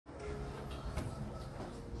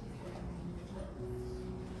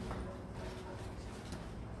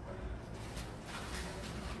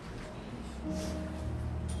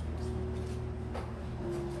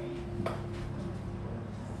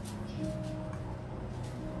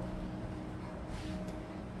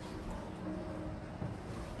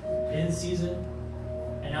in season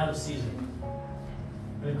and out of season.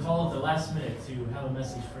 I've been called at the last minute to have a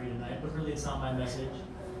message for you tonight, but really it's not my message.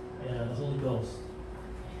 The Holy Ghost,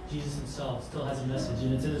 Jesus himself, still has a message,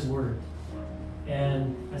 and it's in his word.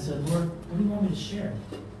 And I said, Lord, what do you want me to share?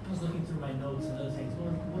 I was looking through my notes and other things.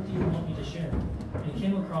 Lord, what do you want me to share? And I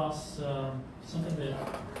came across something that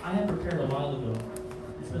I had prepared a while ago.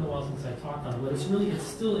 It's been a while since I talked on it, but it's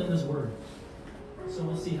still in this word. So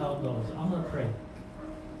we'll see how it goes. I'm going to pray.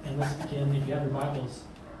 And let's begin. If you have your Bibles,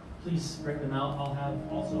 please bring them out. I'll have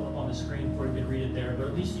also up on the screen for you to read it there. But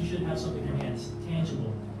at least you should have something in your hands,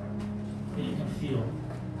 tangible, that you can feel.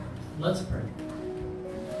 Let's pray.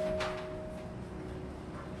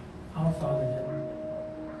 Our Father in heaven,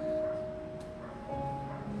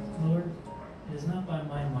 Lord, it is not by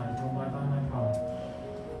my might, nor by my power.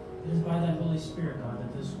 It is by thy Holy Spirit, God,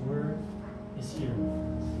 that this word is here.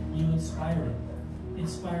 You inspired it.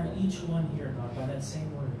 Inspire each one here, God, by that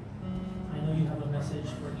same word. I know you have a message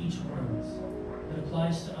for each one of us that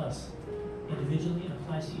applies to us individually and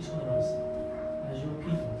applies to each one of us as your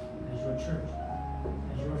people, as your church,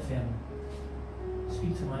 as your family.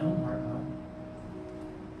 Speak to my own heart, God.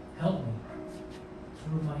 Help me to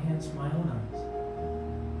move my hands from my own eyes,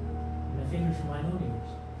 and my fingers from my own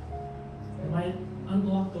ears. That I might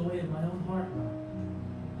unblock the way of my own heart, God,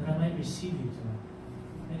 that I might receive you tonight,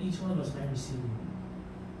 that each one of us might receive you.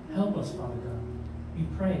 Help us, Father God. We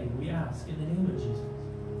pray, we ask, in the name of Jesus.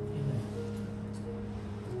 Amen.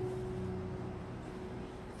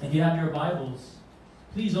 If you have your Bibles,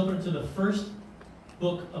 please open it to the first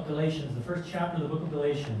book of Galatians, the first chapter of the book of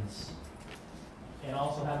Galatians. And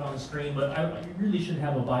also have it on the screen, but you really should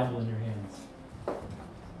have a Bible in your hands.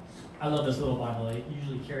 I love this little Bible. I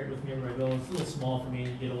usually carry it with me everywhere I go. It's a little small for me.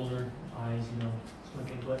 You get older, eyes,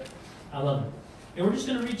 squinting, but I love it. And we're just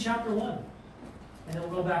going to read chapter 1. And then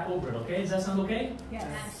we'll go back over it, okay? Does that sound okay? Yes.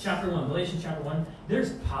 Chapter 1, Galatians chapter 1.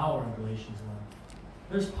 There's power in Galatians 1.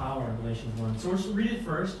 There's power in Galatians 1. So we'll just read it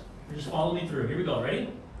first. And just follow me through. Here we go.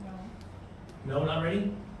 Ready? No. No, not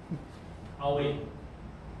ready? I'll wait.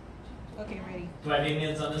 Okay, ready. Do I have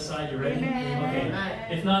amens on this side? You ready? Amen. Okay.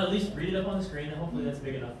 Amen. If not, at least read it up on the screen, and hopefully that's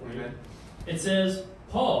big enough for you. Amen. It says,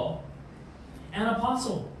 Paul, an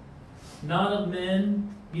apostle, not of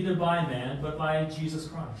men, neither by man, but by Jesus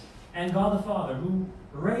Christ, and God the Father, who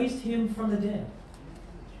raised him from the dead,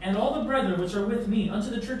 and all the brethren which are with me unto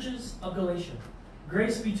the churches of Galatia.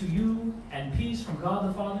 Grace be to you, and peace from God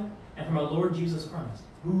the Father, and from our Lord Jesus Christ,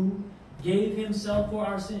 who gave himself for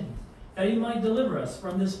our sins, that he might deliver us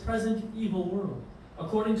from this present evil world,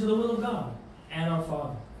 according to the will of God and our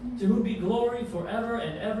Father, to whom be glory forever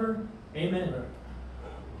and ever. Amen.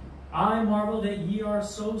 I marvel that ye are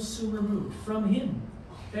so soon removed from him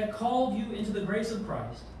that called you into the grace of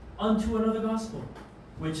Christ unto another gospel,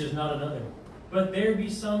 which is not another. But there be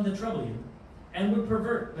some that trouble you, and would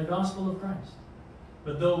pervert the gospel of Christ.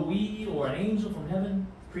 But though we or an angel from heaven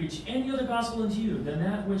preach any other gospel unto you than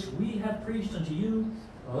that which we have preached unto you,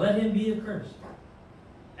 let him be accursed.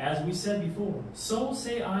 As we said before, so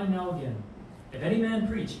say I now again, if any man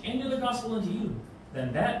preach any other gospel unto you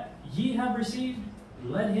than that ye have received,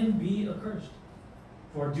 let him be accursed.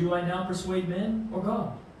 For do I now persuade men or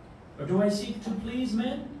God? Or do I seek to please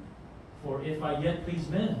men? For if I yet please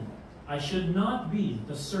men, I should not be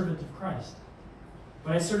the servant of Christ.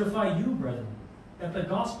 But I certify you, brethren, that the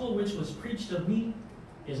gospel which was preached of me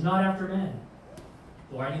is not after man.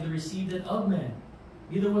 For I neither received it of man,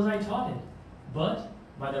 neither was I taught it, but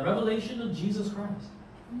by the revelation of Jesus Christ.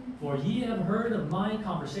 For ye have heard of my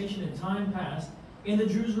conversation in time past in the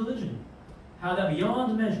Jews' religion, how that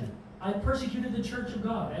beyond measure I persecuted the church of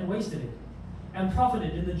God, and wasted it, and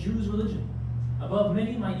profited in the Jews' religion, above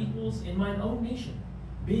many my equals in mine own nation,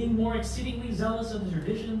 being more exceedingly zealous of the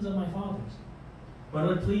traditions of my fathers. But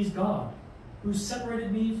it pleased God, who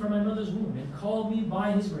separated me from my mother's womb, and called me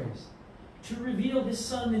by his grace, to reveal his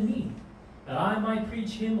Son in me, that I might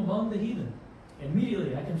preach him among the heathen.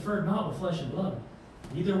 Immediately I conferred not with flesh and blood,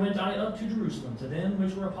 neither went I up to Jerusalem to them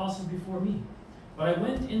which were apostles before me, but I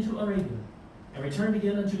went into Arabia, and returned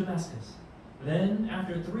again unto Damascus. Then,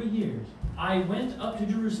 after 3 years, I went up to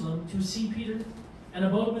Jerusalem to see Peter, and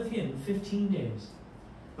abode with him 15 days.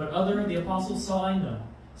 But other of the apostles saw I none,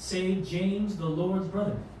 save James the Lord's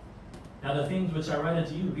brother. Now the things which I write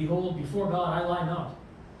unto you, behold, before God I lie not.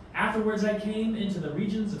 Afterwards I came into the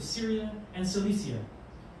regions of Syria and Cilicia,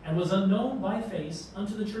 and was unknown by face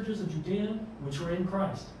unto the churches of Judea which were in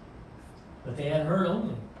Christ. But they had heard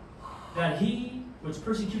only that he which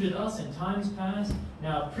persecuted us in times past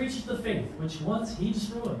now preached the faith which once he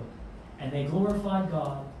destroyed, and they glorified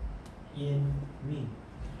God in me.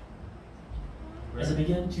 As I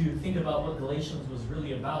began to think about what Galatians was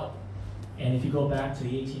really about, And if you go back to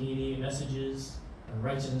the 1888 messages,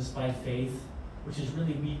 righteousness by faith, which is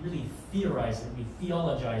really, we really theorize it, we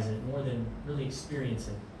theologize it more than really experience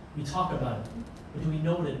it. We talk about it, but do we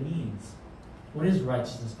know what it means? What is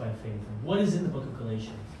righteousness by faith? And what is in the book of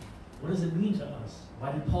Galatians? What does it mean to us?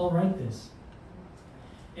 Why did Paul write this?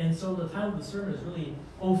 And so the title of the sermon is really,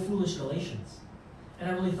 Oh Foolish Galatians. And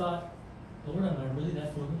I really thought, Lord, am I really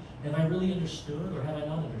that foolish? Have I really understood, or have I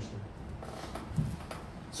not understood?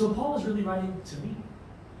 So Paul is really writing to me.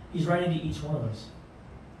 He's writing to each one of us.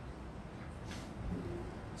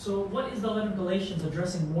 So what is the letter of Galatians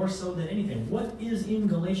addressing more so than anything? What is in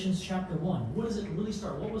Galatians chapter 1? What does it really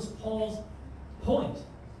start? What was Paul's point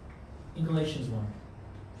in Galatians 1?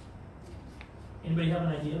 Anybody have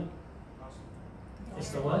an idea? It's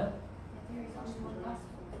the what?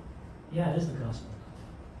 Yeah, it is the gospel.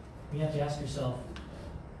 You have to ask yourself,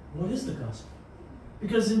 what is the gospel?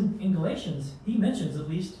 Because in Galatians, he mentions at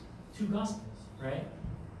least two gospels, right?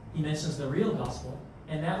 He mentions the real gospel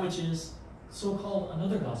and that which is so-called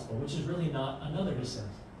another gospel, which is really not another, he says.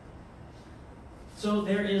 So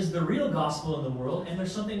there is the real gospel in the world, and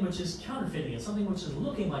there's something which is counterfeiting it, something which is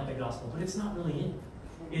looking like the gospel, but it's not really it.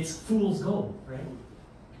 It's fool's gold, right?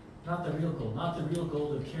 Not the real gold, not the real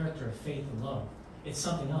gold of character, of faith, and love. It's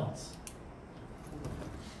something else.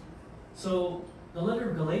 So the letter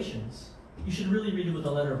of Galatians, you should really read it with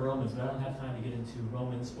the letter of Romans, but I don't have time to get into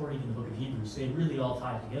Romans or even the book of Hebrews. They really all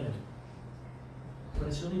tie together. But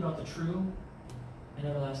it's really about the true and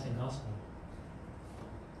everlasting gospel.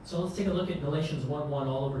 So let's take a look at Galatians 1:1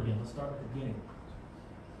 all over again. Let's start at the beginning.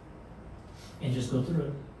 And just go through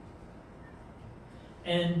it.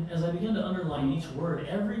 And as I began to underline each word,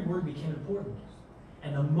 every word became important.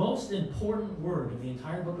 And the most important word of the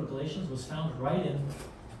entire book of Galatians was found right in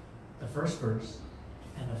the first verse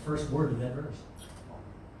and the first word of that verse.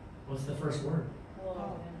 What's the first word?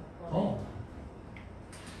 Paul.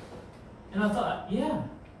 And I thought, yeah,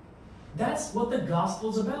 that's what the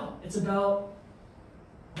gospel's about. It's about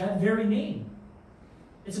that very name.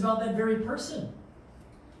 It's about that very person.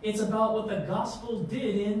 It's about what the gospel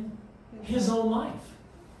did in his own life.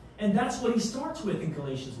 And that's what he starts with in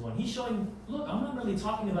Galatians 1. He's showing, look, I'm not really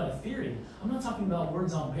talking about a theory. I'm not talking about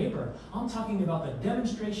words on paper. I'm talking about the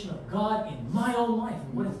demonstration of God in my own life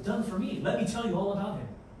and what it's done for me. Let me tell you all about him.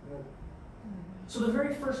 So the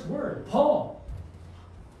very first word, Paul,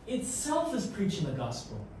 itself is preaching the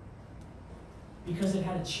gospel because it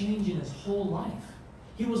had a change in his whole life.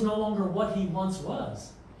 He was no longer what he once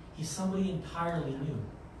was. He's somebody entirely new.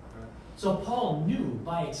 So Paul knew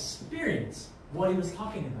by experience what he was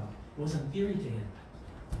talking about. It wasn't theory to him.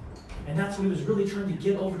 And that's what he was really trying to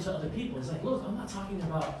get over to other people. He's like, look, I'm not talking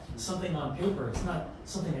about something on paper. It's not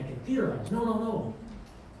something I can theorize. No.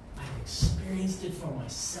 I've experienced it for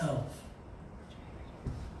myself.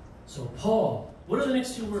 So Paul, what are the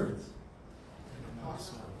next two words?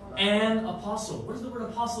 Apostle. An apostle. What does the word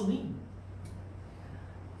apostle mean?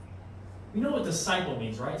 We know what disciple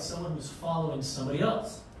means, right? Someone who's following somebody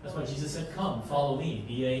else. That's why Jesus said, come, follow me,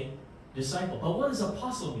 be a disciple. But what does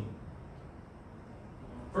apostle mean?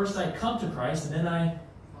 First I come to Christ, and then I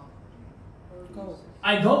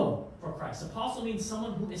go for Christ. Apostle means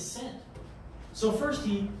someone who is sent. So first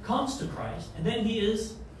he comes to Christ, and then he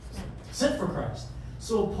is sent for Christ.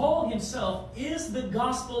 So Paul himself is the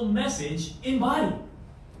gospel message embodied.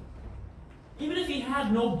 Even if he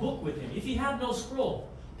had no book with him, if he had no scroll,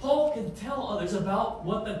 Paul could tell others about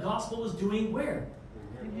what the gospel was doing where?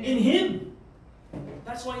 In him.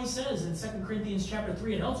 That's why he says in 2 Corinthians chapter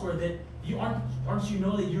 3 and elsewhere that aren't you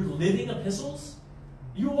know that you're living epistles?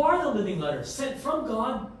 You are the living letter sent from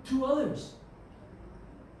God to others.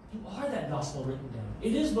 You are that gospel written down.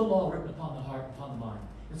 It is the law written upon the heart, upon the mind.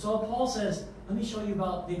 And so Paul says, let me show you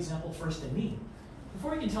about the example first in me.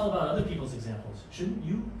 Before you can tell about other people's examples, shouldn't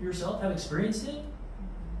you yourself have experienced it?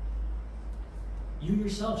 You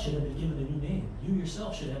yourself should have been given a new name. You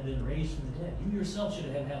yourself should have been raised from the dead. You yourself should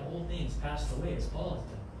have had old things passed away, as Paul has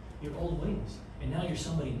done. Your old ways. And now you're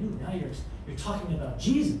somebody new. Now you're talking about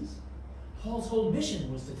Jesus. Paul's whole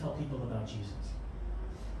mission was to tell people about Jesus.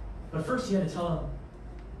 But first he had to tell them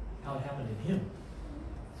how it happened in him.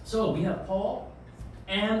 So we have Paul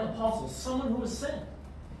and apostles, someone who was sent.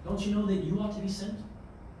 Don't you know that you ought to be sent?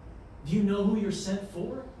 Do you know who you're sent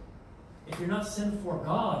for? If you're not sent for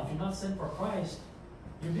God, if you're not sent for Christ,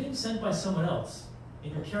 you're being sent by someone else,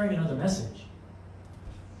 and you're carrying another message.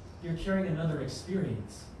 You're carrying another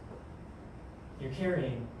experience. You're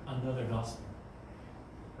carrying another gospel.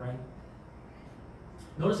 Right?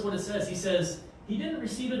 Notice what it says. He says, he didn't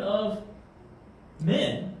receive it of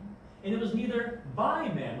men, and it was neither by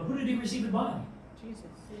men. But who did he receive it by? Jesus.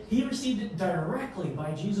 He received it directly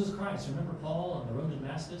by Jesus Christ. Remember Paul on the road to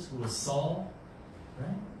Damascus, who was Saul,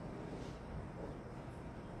 right?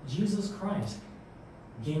 Jesus Christ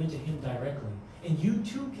gave it to him directly. And you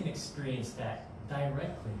too can experience that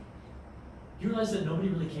directly. You realize that nobody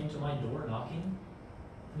really came to my door knocking?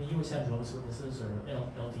 I mean, you always have Jehovah's Witnesses or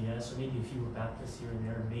LDS, or maybe a few Baptists here and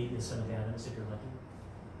there, or maybe a Seventh-day Adventist if you're lucky.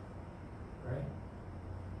 Right?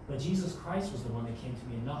 But Jesus Christ was the one that came to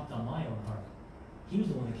me and knocked on my own heart. He was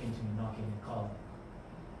the one that came to me knocking and calling.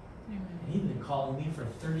 Amen. And he'd been calling me for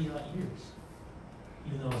 30-odd years,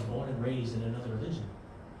 even though I was born and raised in another religion,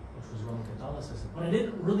 which was Roman Catholicism. But I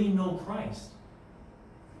didn't really know Christ.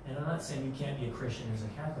 And I'm not saying you can't be a Christian as a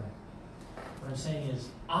Catholic. What I'm saying is,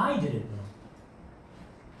 I didn't know.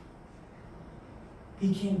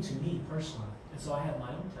 He came to me personally. And so I have my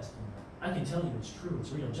own testimony. I can tell you it's true,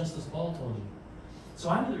 it's real, just as Paul told you. So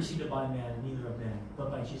I neither received it by man, neither of man, but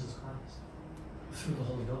by Jesus Christ, through the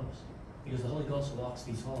Holy Ghost. Because the Holy Ghost walks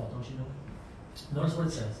these halls, don't you know? Notice what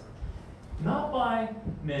it says. Not by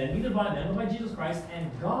men, neither by men, but by Jesus Christ, and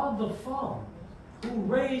God the Father, who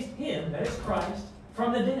raised him, that is Christ,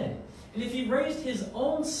 from the dead. And if he raised his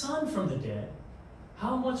own Son from the dead,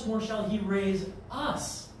 how much more shall he raise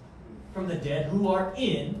us from the dead who are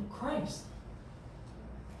in Christ?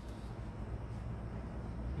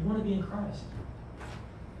 You want to be in Christ.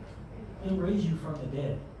 He'll raise you from the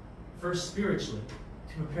dead. First spiritually,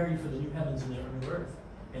 to prepare you for the new heavens and the new earth.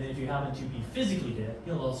 And if you happen to be physically dead,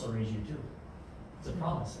 he'll also raise you too. It's a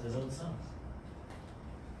promise of his own Son.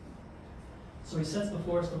 So he sets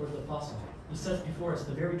before us the word of the apostle. He sets before us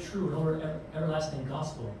the very true and everlasting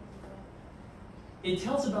gospel. It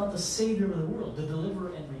tells about the Savior of the world, the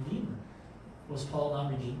deliverer and redeemer. Was Paul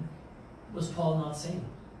not redeemed? Was Paul not saved?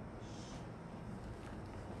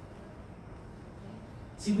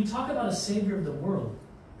 See, we talk about a Savior of the world,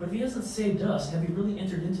 but if he hasn't saved us, have you really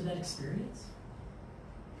entered into that experience?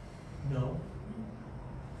 No.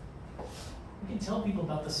 We can tell people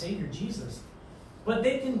about the Savior, Jesus, but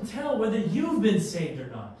they can tell whether you've been saved or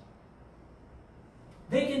not.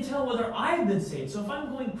 They can tell whether I've been saved. So if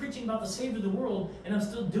I'm going preaching about the Savior of the world, and I'm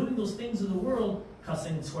still doing those things of the world,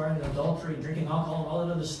 cussing and swearing and adultery, drinking alcohol, and all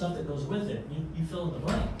that other stuff that goes with it, you fill in the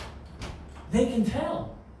blank. They can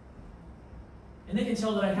tell. And they can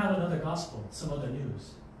tell that I have another gospel, some other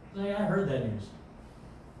news. Like, I heard that news.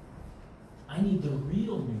 I need the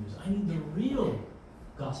real news. I need the real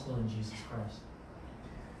gospel in Jesus Christ.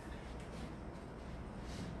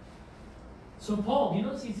 So Paul, you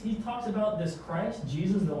notice he talks about this Christ,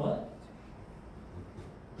 Jesus, the what?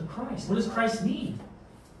 The Christ. What does Christ mean?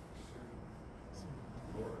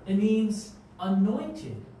 It means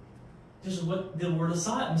anointed. This is what the word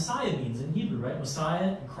Messiah means in Hebrew, right?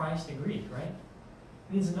 Messiah and Christ in Greek, right?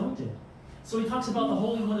 It means anointed. So he talks about the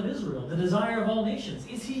Holy One of Israel, the desire of all nations.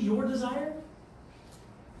 Is he your desire?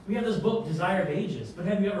 We have this book, Desire of Ages, but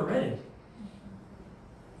have you ever read it?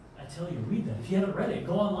 I tell you, read that. If you haven't read it,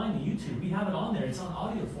 go online to YouTube. We have it on there. It's on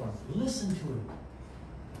audio form. Listen to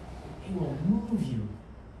it. It will move you.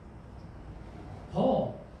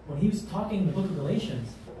 Paul, when he was talking in the book of Galatians,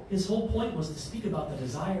 his whole point was to speak about the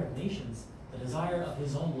desire of nations, the desire of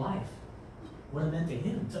his own life, what it meant to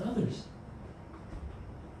him, to others.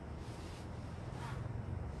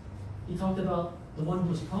 He talked about the one who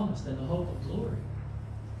was promised and the hope of glory.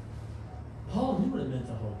 Paul knew what it meant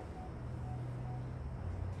to hope.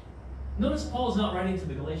 Notice Paul's not writing to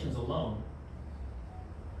the Galatians alone.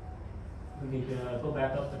 We could go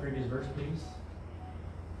back up to the previous verse, please.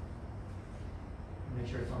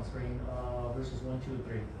 Make sure it's on screen. Verses 1, 2, and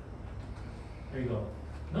 3. There you go.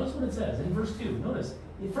 Notice what it says in verse 2. Notice.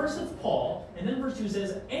 First it's Paul, and then verse 2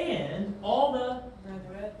 says, and all the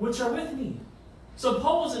which are with me. So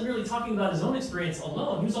Paul wasn't really talking about his own experience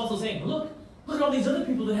alone. He was also saying, look at all these other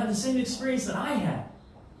people that have the same experience that I had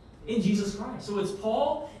in Jesus Christ. So it's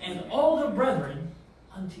Paul and all the brethren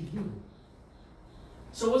unto you.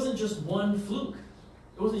 So it wasn't just one fluke.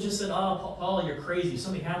 It wasn't just said, oh, Paul, you're crazy.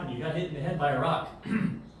 Something happened. You got hit in the head by a rock.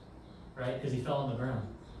 Right? Because he fell on the ground.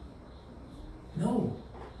 No.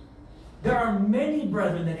 There are many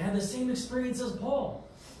brethren that had the same experience as Paul.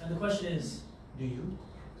 And the question is, do you?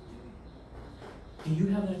 Do you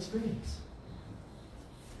have that experience?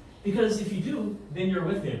 Because if you do, then you're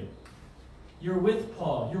with him. You're with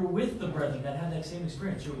Paul. You're with the brethren that had that same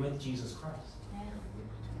experience. You're with Jesus Christ.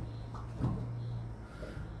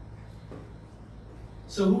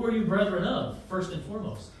 So who are you brethren of, first and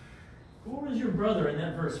foremost? Who was your brother in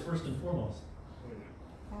that verse, first and foremost?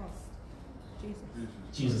 Jesus.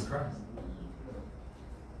 Jesus Christ.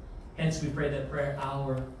 Hence we pray that prayer,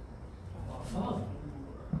 our Father.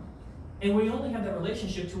 And we only have that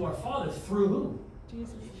relationship to our Father through who?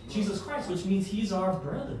 Jesus Christ, which means he's our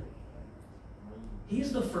brother.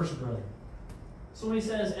 He's the first brother. So when he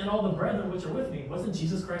says, and all the brethren which are with me, wasn't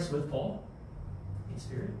Jesus Christ with Paul? In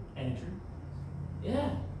spirit and in truth? Yeah.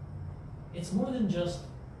 It's more than just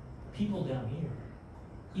people down here.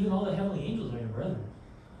 Even all the heavenly angels are your brethren,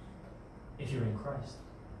 if you're in Christ.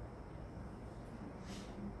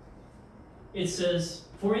 It says,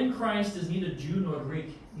 for in Christ is neither Jew nor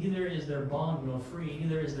Greek, neither is there bond nor free,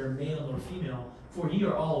 neither is there male nor female, for ye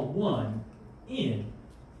are all one in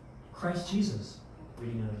Christ Jesus.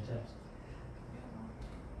 Reading another text.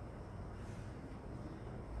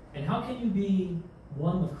 And how can you be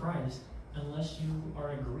one with Christ unless you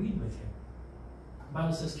are agreed with him? The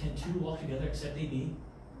Bible says, can two walk together except they be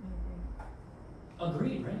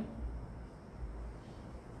agreed, right?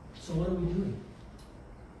 So what are we doing?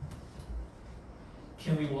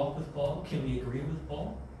 Can we walk with Paul? Can we agree with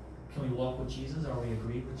Paul? Can we walk with Jesus? Are we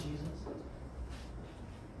agreed with Jesus?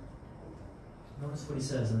 Notice what he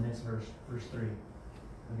says in the next verse, verse 3.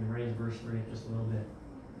 We can raise verse 3 just a little bit.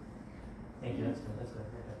 Thank you, that's good, that's good.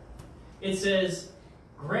 It says,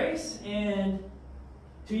 grace and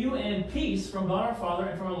to you and peace from God our Father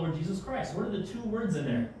and from our Lord Jesus Christ. What are the two words in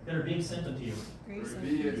there that are being sent unto you? Grace and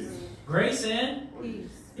peace. Grace and Peace.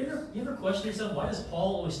 You ever question yourself, why does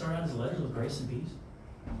Paul always start out his letters with grace and peace?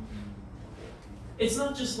 It's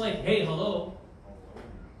not just like, hey, hello.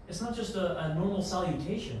 It's not just a normal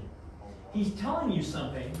salutation. He's telling you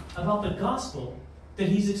something about the gospel that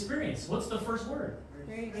he's experienced. What's the first word?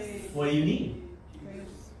 Grace. What do you need? Grace.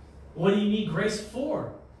 What do you need grace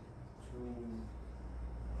for?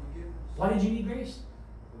 Why did you need grace?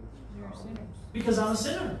 You're sinners. Because I'm a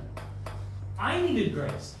sinner. I needed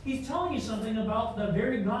grace. He's telling you something about the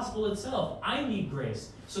very gospel itself. I need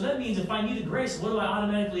grace. So that means if I needed grace, what do I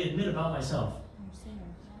automatically admit about myself? You're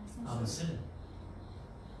sinners. I'm a sinner.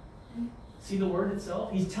 See the word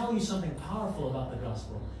itself? He's telling you something powerful about the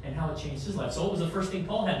gospel and how it changed his life. So what was the first thing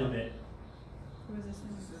Paul had to admit? Who is a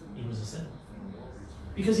sinner? He was a sinner.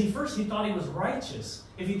 Because he thought he was righteous.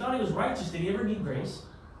 If he thought he was righteous, did he ever need grace?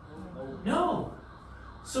 No.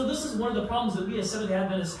 So this is one of the problems that we as Seventh-day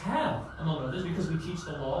Adventists have, among others, because we teach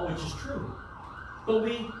the law, which is true. But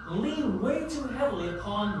we lean way too heavily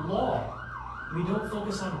upon law. We don't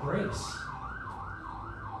focus on grace.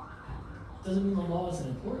 Doesn't mean the law isn't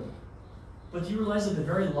important. But do you realize that the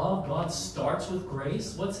very law of God starts with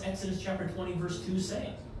grace? What's Exodus chapter 20, verse 2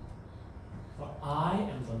 saying? For I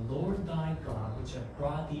am the Lord thy God, which have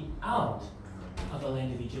brought thee out of the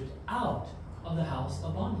land of Egypt, out of the house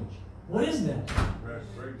of bondage. What is that?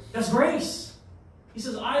 That's grace. He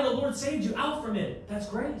says, I, the Lord, saved you out from it. That's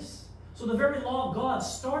grace. So the very law of God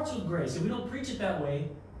starts with grace. If we don't preach it that way,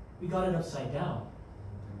 we got it upside down.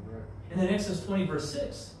 And then Exodus 20, verse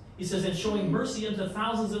 6, he says, and showing mercy unto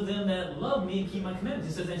thousands of them that love me and keep my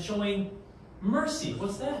commandments. He says, and showing mercy.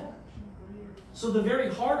 What's that? So the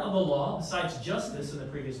very heart of the law, besides justice in the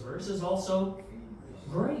previous verse, is also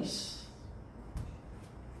grace.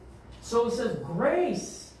 So it says,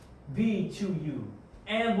 grace be to you.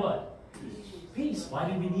 And what? Peace. Why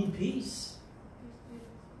do we need peace?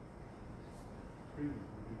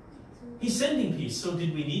 He's sending peace. So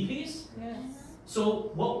did we need peace? Yes.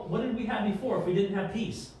 So what did we have before if we didn't have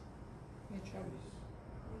peace? You're trouble.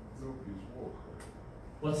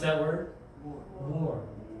 What's that word? War.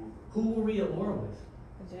 Who were we at war with?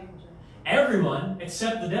 The devil. Everyone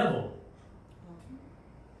except the devil.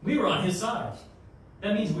 We were on his side.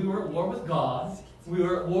 That means we were at war with God. We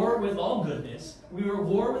were at war with all goodness. We were at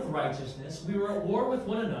war with righteousness. We were at war with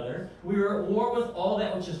one another. We were at war with all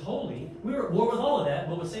that which is holy. We were at war with all of that,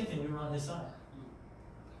 but with Satan, we were on his side.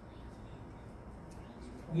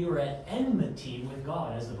 We were at enmity with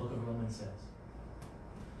God, as the book of Romans says.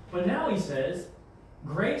 But now he says,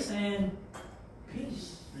 grace and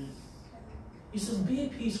peace. He says, be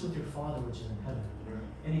at peace with your Father which is in heaven.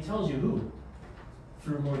 And he tells you who?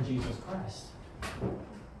 Through Lord Jesus Christ.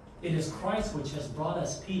 It is Christ which has brought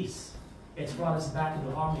us peace. It's brought us back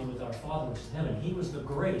into harmony with our Father which is in heaven. He was the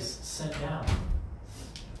grace sent down.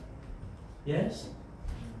 Yes?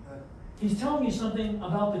 He's telling you something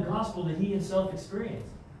about the gospel that he himself experienced.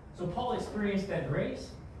 So Paul experienced that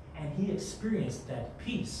grace, and he experienced that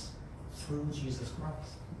peace through Jesus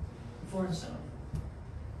Christ for himself.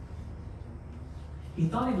 He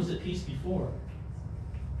thought he was at peace before.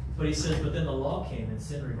 But he says, but then the law came and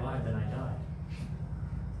sin revived and I died.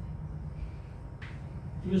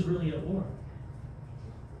 He was really at war.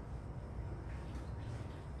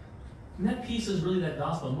 And that peace is really that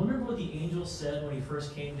gospel. And remember what the angel said when he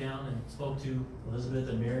first came down and spoke to Elizabeth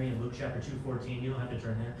and Mary in Luke chapter 2:14. You don't have to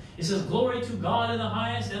turn there. It says, glory to God in the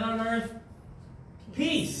highest, and on earth,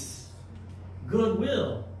 peace.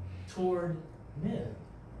 goodwill toward men.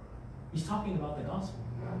 He's talking about the gospel.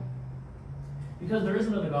 Because there is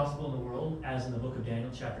another gospel in the world, as in the book of Daniel,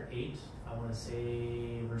 chapter 8. I want to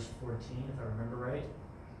say verse 14, if I remember right.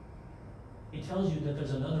 It tells you that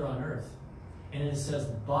there's another on earth. And it says,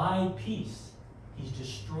 by peace, he's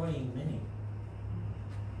destroying many.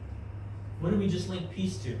 What did we just link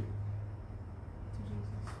peace to?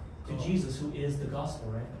 To Jesus, who is the gospel,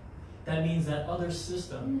 right? That means that other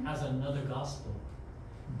system has another gospel.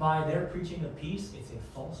 By their preaching of peace, it's a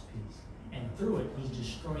false peace. And through it, he's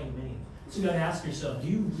destroying many. So you got to ask yourself, do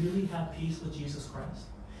you really have peace with Jesus Christ?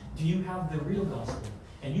 Do you have the real gospel?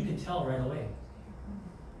 And you can tell right away.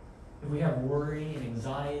 If we have worry and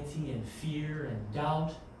anxiety and fear and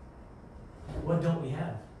doubt, what don't we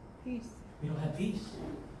have? Peace. We don't have peace.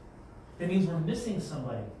 That means we're missing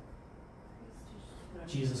somebody.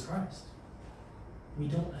 Jesus Christ. We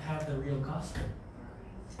don't have the real gospel.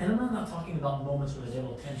 And I'm not talking about moments where the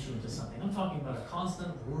devil tempts you into something. I'm talking about a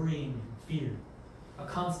constant worrying fear, a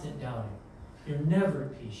constant doubting. You're never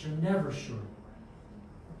at peace. You're never sure.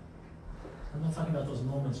 I'm not talking about those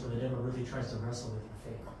moments where the devil really tries to wrestle with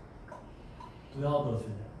your faith. We all go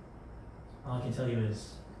through that. All I can tell you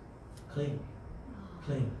is cling.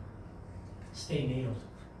 Cling. Stay nailed.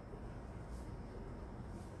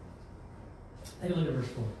 Take a look at verse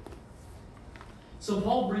 4. So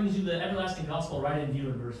Paul brings you the everlasting gospel right in view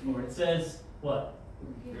in verse 4. It says, what?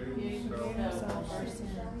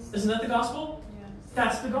 Isn't that the gospel? Yes.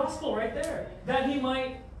 That's the gospel right there. That he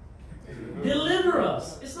might deliver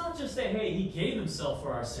us. It's not just that, hey, he gave himself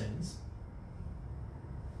for our sins.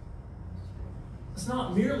 It's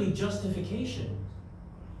not merely justification.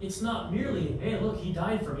 It's not merely, hey, look, he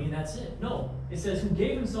died for me and that's it. No. It says, who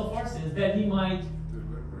gave himself our sins that he might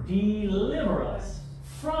deliver us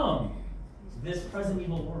from this present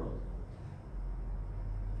evil world.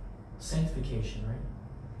 Sanctification, right?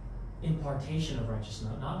 Impartation of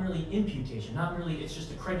righteousness. Not merely imputation. Not merely it's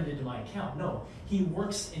just accredited to my account. No. He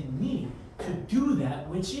works in me to do that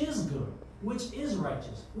which is good, which is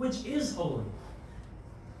righteous, which is holy.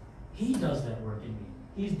 He does that work in me.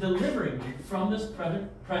 He's delivering me from this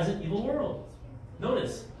present evil world.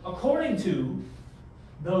 Notice, according to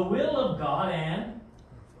the will of God and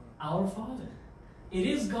our Father. It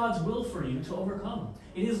is God's will for you to overcome.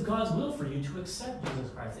 It is God's will for you to accept Jesus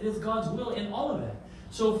Christ. It is God's will in all of that.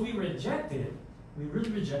 So if we reject it, we really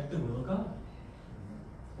reject the will of God.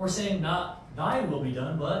 We're saying not thy will be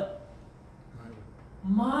done, but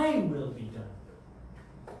my will be done.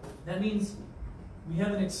 That means we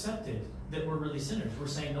haven't accepted that we're really sinners. We're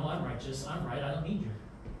saying, no, I'm righteous, I'm right, I don't need you.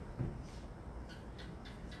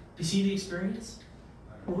 You see the experience?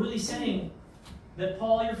 We're really saying that,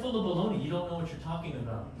 Paul, you're full of baloney. You don't know what you're talking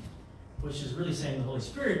about. Which is really saying the Holy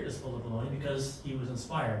Spirit is full of baloney because he was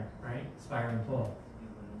inspired, right? Inspiring Paul.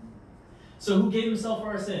 So who gave himself for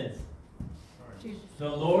our sins? Jesus. The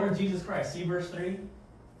Lord Jesus Christ. See verse 3?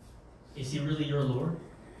 Is he really your Lord?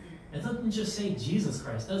 It doesn't just say Jesus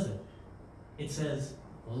Christ, does it? It says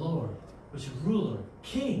Lord, which is ruler,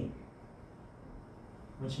 king.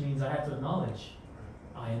 Which means I have to acknowledge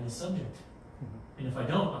I am the subject. And if I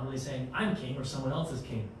don't, I'm really saying I'm king or someone else is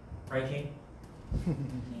king. Right, king?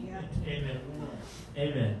 Yeah. Amen.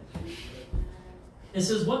 Amen. It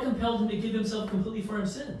says, what compelled him to give himself completely for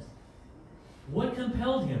his sins? What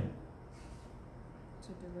compelled him?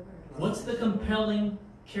 To deliver us. What's the compelling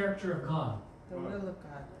character of God? The will of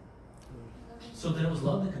God. So then it was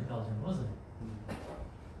love that compelled him, wasn't it?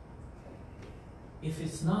 If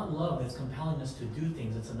it's not love that's compelling us to do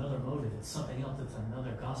things, it's another motive. It's something else. It's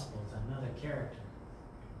another gospel. It's another character.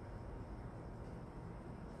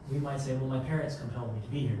 We might say, well, my parents compelled me to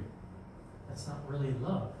be here. That's not really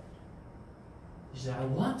love. You say, I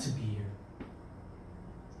want to be here.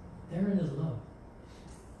 Therein is love.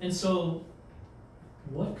 And so,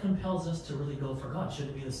 what compels us to really go for God? Should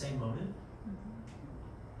it be the same motive?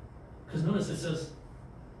 Because notice it says,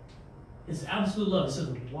 it's absolute love. It says,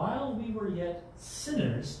 while we were yet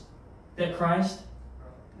sinners, that Christ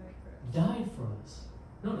died for us.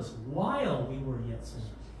 Notice, while we were yet sinners.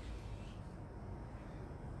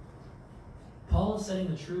 Paul is setting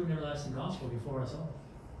the true and everlasting gospel before us all.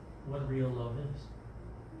 What real love is.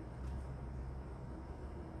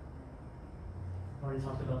 I already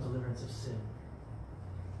talked about deliverance of sin.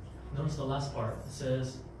 Notice the last part. It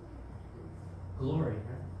says, glory.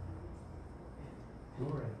 Right?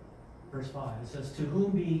 Glory. Verse 5. It says, to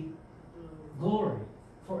whom be glory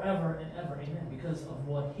forever and ever. Amen. Because of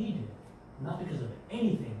what he did. Not because of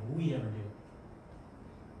anything we ever do.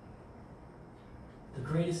 The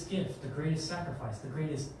greatest gift, the greatest sacrifice, the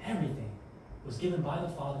greatest everything was given by the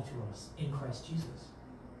Father to us in Christ Jesus.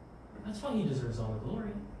 That's why he deserves all the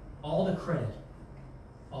glory, all the credit,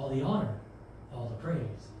 all the honor, all the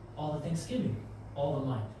praise, all the thanksgiving, all the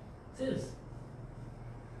might. It's his.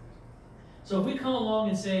 So if we come along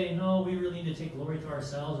and say, no, we really need to take glory to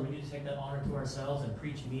ourselves, or we need to take that honor to ourselves and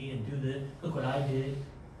preach me and do this, look what I did,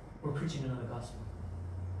 we're preaching another gospel.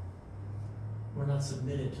 We're not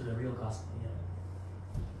submitted to the real gospel yet.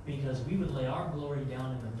 Because we would lay our glory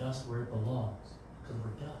down in the dust where it belongs. Because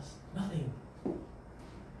we're dust. Nothing.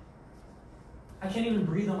 I can't even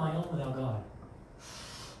breathe on my own without God.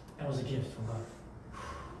 That was a gift from God.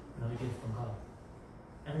 Another gift from God.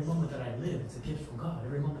 Every moment that I live, it's a gift from God.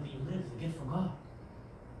 Every moment that you live is a gift from God.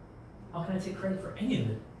 How can I take credit for any of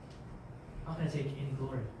it? How can I take any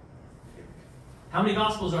glory? How many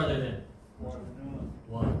gospels are there then?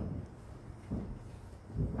 One.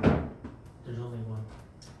 There's only one.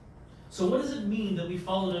 So what does it mean that we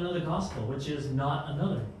followed another gospel, which is not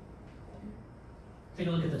another? Take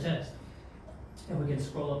a look at the text. And we can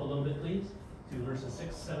scroll up a little bit, please, to verses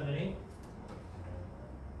 6, 7, and 8.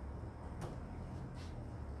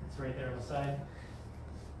 It's right there on the side.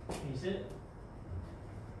 Can you see it?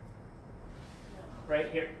 Right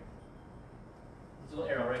here. There's a little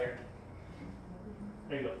arrow right here.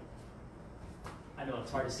 There you go. I know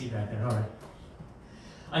it's hard to see back there. All right.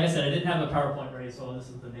 Like I said, I didn't have a PowerPoint ready, so this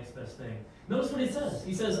is the next best thing. Notice what he says.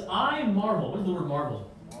 He says, I marvel. What is the word marvel?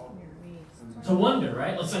 To wonder,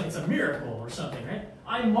 right? It's like it's a miracle or something, right?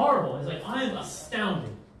 I marvel. It's like, I am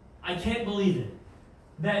astounded. I can't believe it.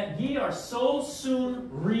 That ye are so soon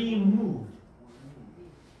removed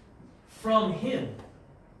from him.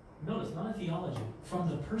 Notice, not a theology, from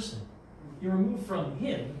the person. You're removed from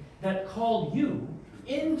him that called you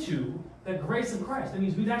into the grace of Christ. That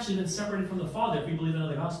means we've actually been separated from the Father if we believe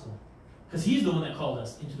another gospel. Because he's the one that called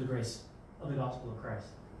us into the grace of the gospel of Christ.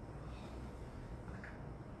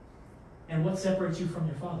 And what separates you from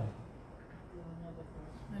your Father?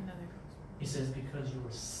 Another. He says, because your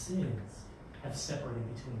sins have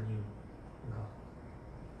separated between you and God.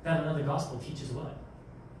 That another gospel teaches what?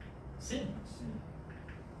 Sin.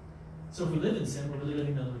 So if we live in sin, we're really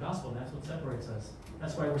living another gospel, and that's what separates us.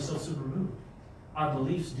 That's why we're so soon removed. Our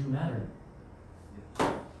beliefs do matter.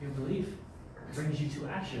 Your belief brings you to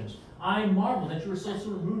action. I marvel that you are so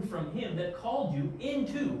soon removed from him that called you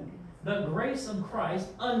into the grace of Christ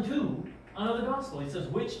unto another gospel. He says,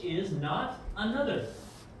 which is not another.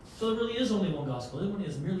 So there really is only one gospel. The other one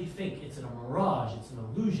is merely fake. It's a mirage. It's an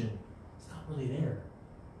illusion. It's not really there.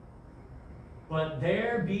 But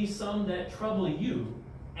there be some that trouble you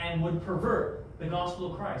and would pervert the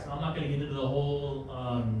gospel of Christ. Now, I'm not going to get into the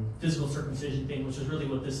whole physical circumcision thing, which is really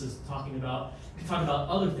what this is talking about. We can talk about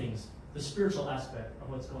other things, the spiritual aspect of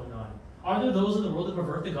what's going on. Are there those in the world that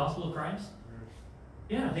pervert the gospel of Christ?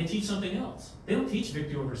 Yeah, they teach something else. They don't teach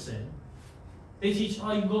victory over sin. They teach,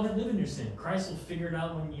 oh, you go ahead and live in your sin. Christ will figure it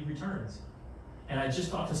out when he returns. And I just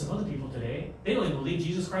talked to some other people today. They don't even believe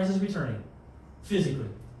Jesus Christ is returning physically.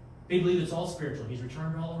 They believe it's all spiritual. He's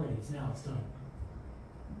returned already. It's now. It's done.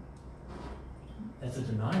 That's a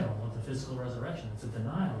denial of the physical resurrection. It's a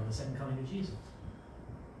denial of the second coming of Jesus.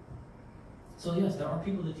 So yes, there are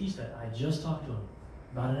people that teach that. I just talked to them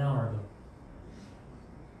about an hour ago.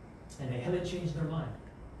 And they haven't changed their mind.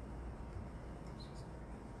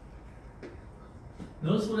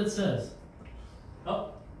 Notice what it says.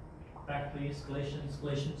 Oh, back please.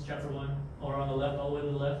 Galatians chapter 1. Or on the left, all the way to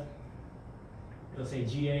the left. It'll say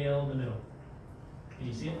G-A-L in the middle. Can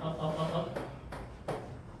you see it? Up, up, up, up.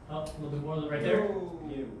 Up, a little bit more, right there.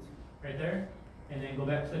 Right there. And then go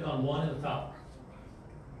back, click on 1 at the top.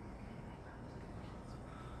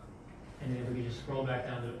 And then if we can just scroll back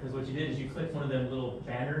down to it, because what you did is you clicked one of them little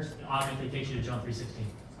banners, it automatically takes you to John 3:16.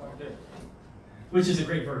 Okay. Which is a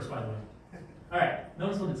great verse, by the way. All right,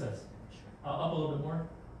 notice what it says. Up a little bit more.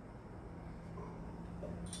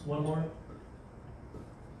 One more.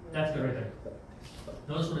 That's good right there.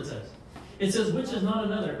 Notice what it says. It says, which is not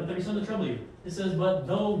another, but there be some that trouble you. It says, but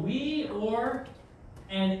though we or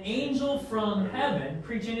an angel from heaven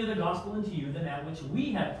preach any other gospel unto you than that which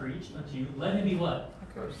we have preached unto you, let him be what?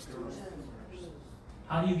 Cursed.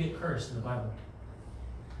 How do you get cursed in the Bible?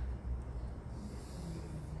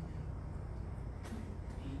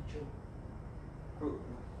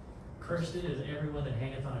 Cursed is everyone that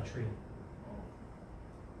hangeth on a tree.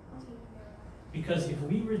 Because if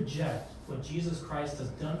we reject what Jesus Christ has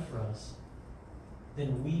done for us,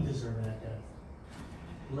 then we deserve that death.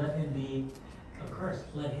 Let him be accursed.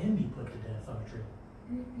 Let him be put to death on a tree.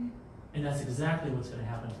 And that's exactly what's going to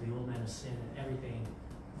happen to the old man of sin and everything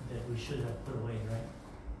that we should have put away, right?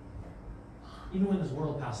 Even when this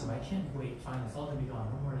world passes away, I can't wait. Fine, it's all going to be gone.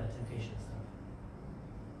 No more of that temptation stuff.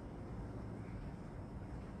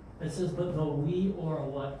 It says, but though we or a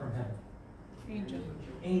what from heaven? Angel.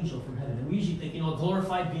 Angel from heaven. And we usually think, a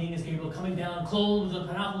glorified being is Gabriel coming down, clothed with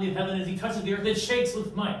the panoply of heaven as he touches the earth, it shakes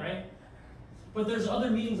with might, right? But there's other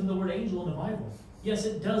meanings of the word angel in the Bible. Yes,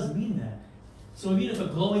 it does mean that. So even if a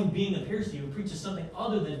glowing being appears to you and preaches something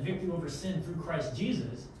other than victory over sin through Christ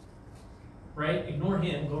Jesus, right? Ignore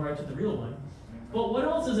him, go right to the real one. But what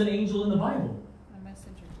else is an angel in the Bible? A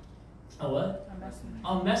messenger. A what? A messenger.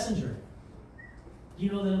 A messenger.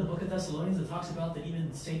 You know that in the book of Thessalonians it talks about that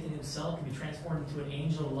even Satan himself can be transformed into an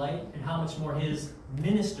angel of light, and how much more his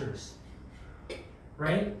ministers.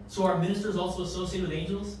 Right? So are ministers also associated with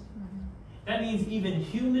angels? That means even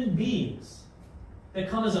human beings that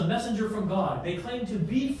come as a messenger from God, they claim to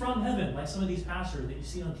be from heaven, like some of these pastors that you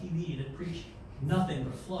see on TV that preach nothing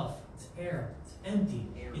but fluff. It's air. It's empty.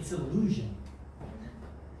 It's illusion.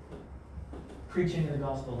 Preaching the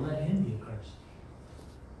gospel, let him be accursed.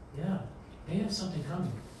 Yeah, they have something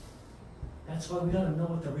coming. That's why we got to know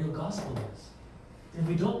what the real gospel is. If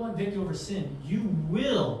we don't want victory over sin, you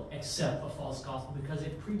will accept a false gospel because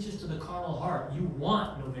it preaches to the carnal heart. You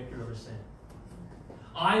want no victory over sin.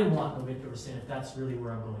 I want no victory over sin if that's really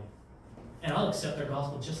where I'm going. And I'll accept their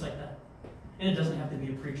gospel just like that. And it doesn't have to be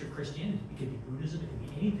a preacher of Christianity. It could be Buddhism. It could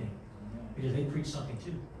be anything. Because they preach something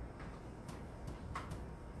too.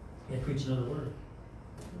 They preach another word.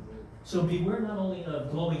 So beware not only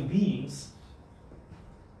of glowing beings,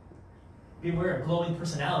 beware of glowing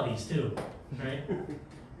personalities too. Right?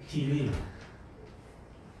 TV.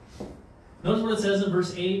 Notice what it says in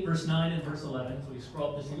verse 8, verse 9, and verse 11. So we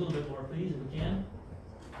scroll up just a little bit more, please, if we can.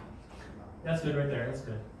 That's good right there. That's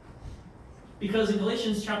good. Because in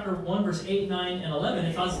Galatians chapter 1, verse 8, 9, and 11,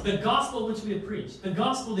 it tells us, the gospel which we have preached, the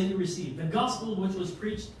gospel that you received, the gospel which was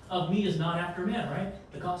preached of me is not after man, right?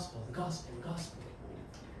 The gospel, the gospel, the gospel.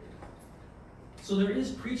 So there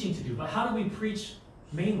is preaching to do, but how do we preach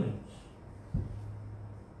mainly?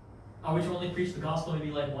 Are we to only preach the gospel maybe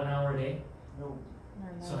like 1 hour a day? No.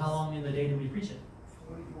 So how long in the day do we preach it?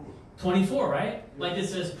 24, right? Like it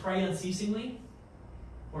says, pray unceasingly.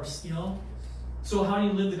 Or, So how do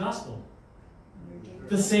you live the gospel?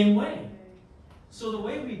 The same way. So the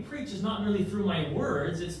way we preach is not really through my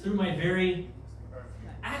words, it's through my very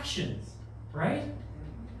actions, right?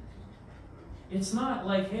 It's not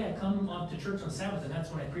like, hey, I come up to church on Sabbath and that's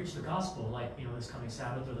when I preach the gospel, like, this coming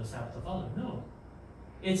Sabbath or the Sabbath the following. No.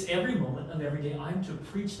 It's every moment of every day I'm to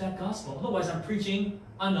preach that gospel. Otherwise, I'm preaching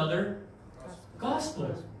another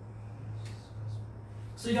gospel.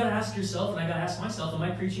 So you got to ask yourself, and I got to ask myself, am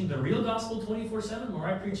I preaching the real gospel 24/7, or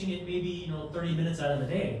am I preaching it maybe 30 minutes out of the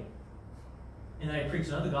day, and then I preach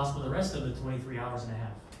another gospel the rest of the 23 hours and a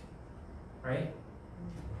half? Right?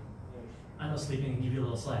 I know sleeping can give you a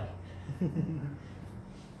little slack.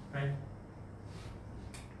 Right?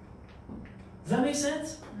 Does that make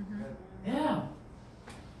sense? Mm-hmm. Yeah.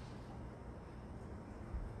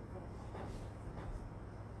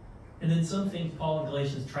 And then some things Paul in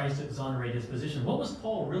Galatians tries to exonerate his position. What was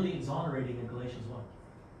Paul really exonerating in Galatians 1?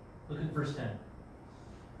 Look at verse 10. It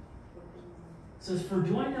says, for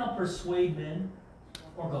do I now persuade men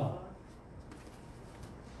or God?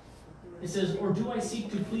 It says, or do I seek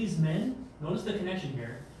to please men? Notice the connection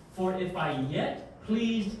here. For if I yet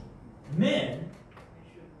pleased men,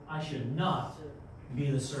 I should not be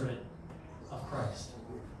the servant of Christ.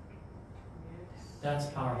 That's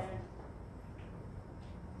powerful.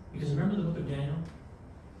 Because remember the book of Daniel?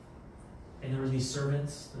 And there were these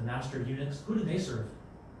servants, the master eunuchs. Who did they serve?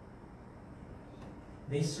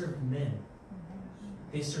 They served men.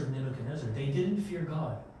 They served Nebuchadnezzar. They didn't fear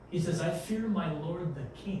God. He says, I fear my Lord the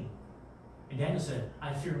King. And Daniel said,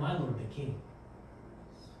 I fear my Lord the King.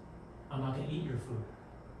 I'm not going to eat your food.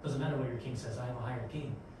 Doesn't matter what your king says, I have a higher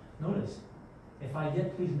king. Notice, if I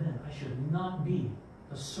yet please men, I should not be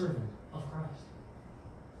the servant of Christ.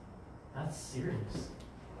 That's serious.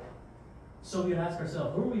 So we would ask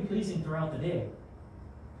ourselves, who are we pleasing throughout the day?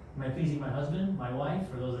 Am I pleasing my husband, my wife,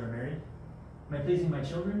 for those that are married? Am I pleasing my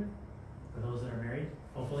children, for those that are married,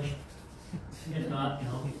 hopefully? If not,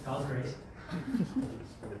 God's grace.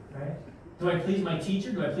 Right? Do I please my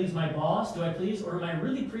teacher? Do I please my boss? Or am I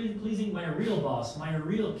really pleasing my real boss, my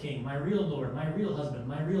real king, my real Lord, my real husband,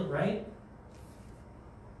 right?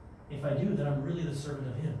 If I do, then I'm really the servant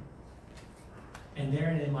of him. And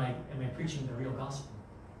therein am I preaching the real gospel.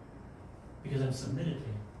 Because I'm submitted to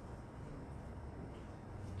him.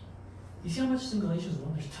 You see how much is in Galatians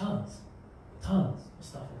 1? There's tons of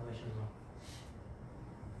stuff in Galatians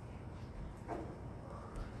 1.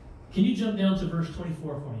 Can you jump down to verse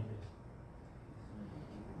 24 for me, please?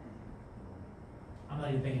 I'm not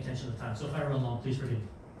even paying attention to the time, so if I run long, please forgive me.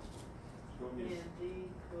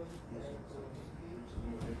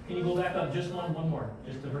 Can you go back up just one more?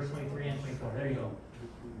 Just to verse 23 and 24. There you go.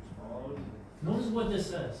 Notice what this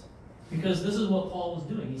says. Because this is what Paul was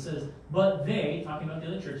doing. He says, but they, talking about the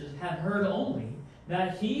other churches, had heard only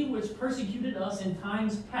that he which persecuted us in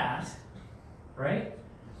times past, right?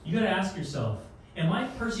 You got to ask yourself, am I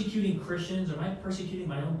persecuting Christians? Or am I persecuting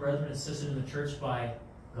my own brethren and sisters in the church by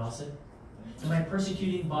gossip? Am I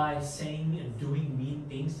persecuting by saying and doing mean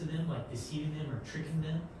things to them, like deceiving them or tricking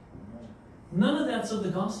them? None of that's of the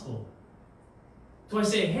gospel. Do I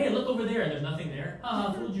say, hey, look over there, and there's nothing there?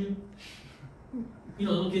 Ah, fooled you. You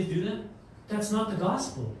know, little kids do that. That's not the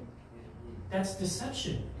gospel. That's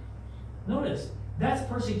deception. Notice, that's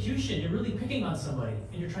persecution. You're really picking on somebody,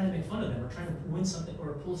 and you're trying to make fun of them, or trying to win something,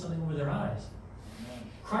 or pull something over their eyes.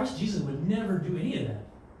 Christ Jesus would never do any of that.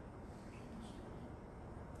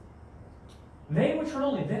 They which heard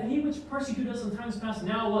only, that he which persecuted us in times past,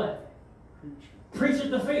 now what?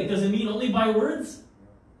 Preacheth the faith. Does it mean only by words?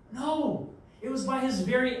 No. It was by his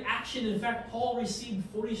very action. In fact, Paul received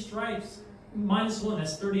 40 stripes, minus one,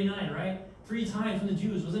 that's 39, right? 3 times from the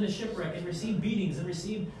Jews, was in a shipwreck, and received beatings, and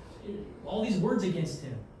received all these words against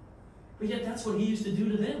him. But yet that's what he used to do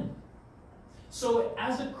to them. So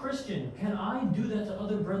as a Christian, can I do that to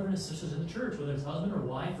other brethren and sisters in the church, whether it's husband or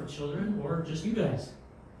wife or children or just you guys?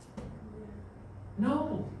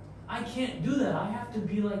 No, I can't do that. I have to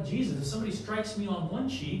be like Jesus. If somebody strikes me on one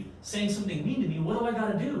cheek, saying something mean to me, what do I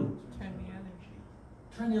got to do? Turn the other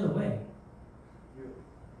cheek. Turn the other way.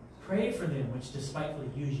 Pray for them which despitefully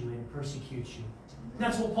use you and persecute you.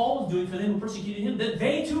 That's what Paul was doing for them who persecuted him, that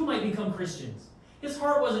they too might become Christians. His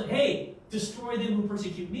heart wasn't, hey, destroy them who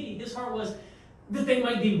persecute me. His heart was that they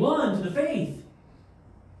might be won to the faith.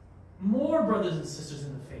 More brothers and sisters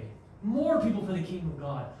in the faith. More people for the kingdom of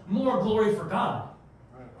God. More glory for God.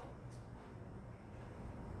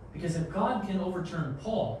 Because if God can overturn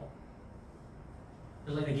Paul,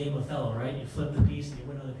 it's like a game of Othello, right? You flip the piece and you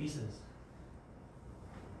win other pieces.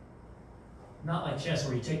 Not like chess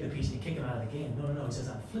where you take the piece and you kick him out of the game. No. He says,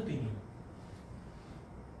 I'm flipping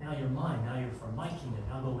you. Now you're mine. Now you're for my kingdom.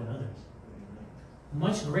 Now go win others.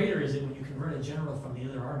 Much greater is it when you convert a general from the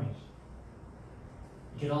other army.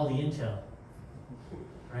 You get all the intel.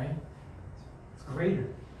 Right? It's greater.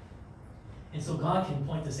 And so God can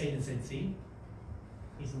point to Satan and say, see,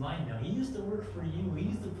 he's mine now. He used to work for you. He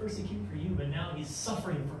used to persecute for you, but now he's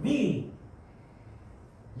suffering for me.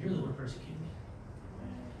 You're the one persecuting me.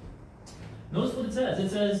 Notice what it says. It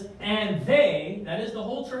says, and they, that is the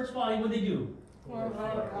whole church body, what they do?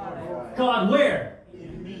 God where?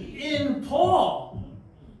 In me. In Paul.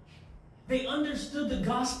 They understood the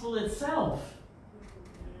gospel itself.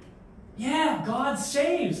 Yeah, God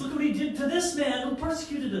saves. Look what he did to this man who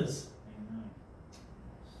persecuted us.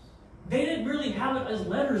 They didn't really have it as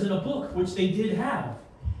letters in a book, which they did have.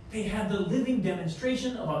 They had the living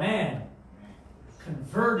demonstration of a man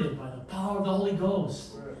converted by the power of the Holy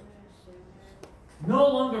Ghost. No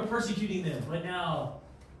longer persecuting them, but now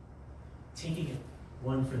taking it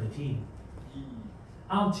one for the team.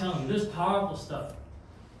 I'm telling you, there's powerful stuff.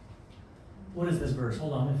 What is this verse?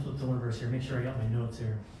 Hold on, let me flip to one verse here. Make sure I got my notes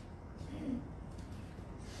here.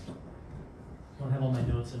 Don't have all my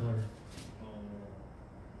notes in order.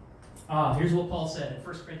 Here's what Paul said in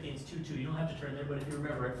 1 Corinthians 2:2. You don't have to turn there, but if you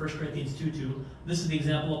remember it, 1 Corinthians 2:2, this is the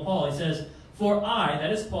example of Paul. He says, for I,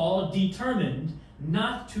 that is Paul, determined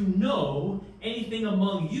not to know anything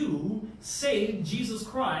among you save Jesus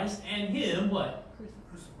Christ and him, what?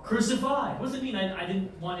 Crucified. What does it mean I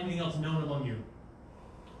didn't want anything else known among you?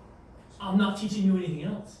 I'm not teaching you anything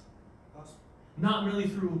else. Not really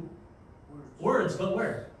through words, but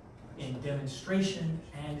where? In demonstration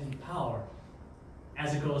and in power.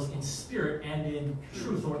 As it goes in spirit and in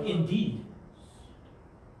truth, or in deed.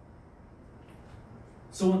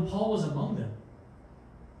 So when Paul was among them,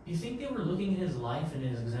 do you think they were looking at his life and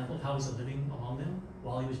his example of how he's living among them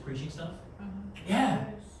while he was preaching stuff? Yeah.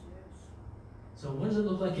 So what does it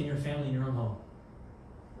look like in your family, in your own home?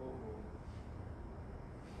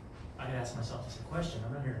 I gotta ask myself this question.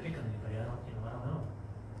 I'm not here to pick on anybody. I don't know.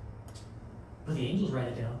 But the angels write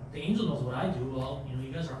it down. The angel knows what I do. Well,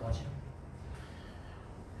 you guys aren't watching.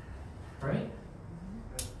 Right?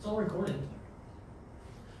 It's all recorded.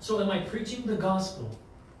 So am I preaching the gospel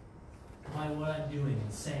by what I'm doing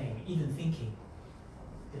and saying, even thinking?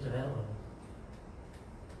 Get to that level.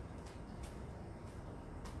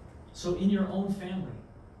 So in your own family,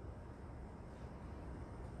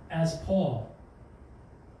 as Paul,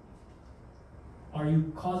 are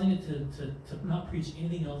you causing it to not preach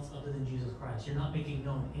anything else other than Jesus Christ? You're not making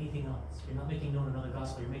known anything else. You're not making known another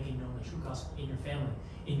gospel. You're making known the true gospel in your family,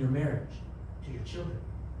 in your marriage, to your children,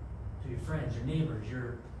 to your friends, your neighbors,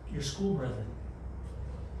 your school brethren.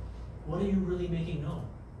 What are you really making known?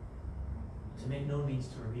 To make known means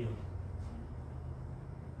to reveal.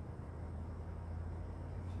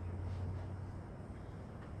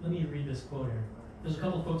 Let me read this quote here. There's a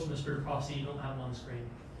couple of quotes from the Spirit of Prophecy. You don't have them on the screen.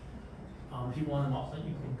 If you want them off, you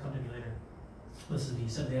can come to me later. This is the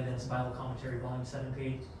Seventh-day Adventist Bible Commentary, Volume 7,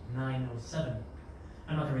 page 907.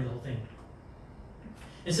 I'm not going to read the whole thing.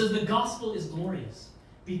 It says, the gospel is glorious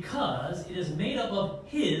because it is made up of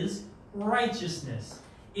His righteousness.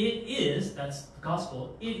 It is, that's the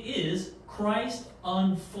gospel, it is Christ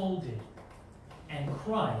unfolded. And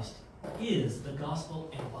Christ is the gospel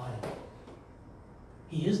embodied.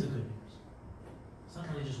 He is the good news. It's not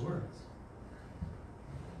really just words.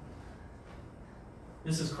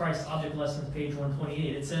 This is Christ's Object Lessons, page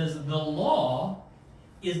 128. It says, the law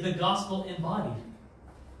is the gospel embodied.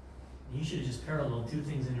 You should have just paralleled two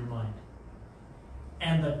things in your mind.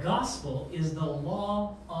 And the gospel is the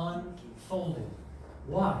law unfolded.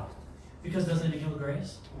 Why? Because doesn't it begin with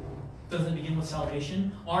grace? Doesn't it begin with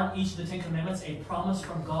salvation? Aren't each of the Ten Commandments a promise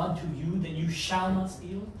from God to you that you shall not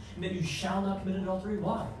steal, and that you shall not commit adultery?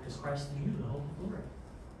 Why? Because Christ in you, the hope of glory.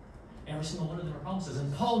 Every single one of them are promises.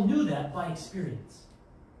 And Paul knew that by experience.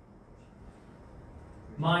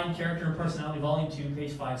 Mind, Character, and Personality, Volume 2,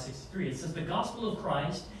 page 563. It says, the gospel of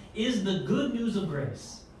Christ is the good news of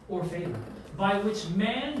grace, or favor, by which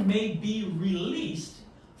man may be released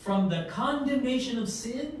from the condemnation of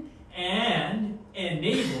sin and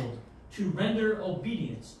enabled to render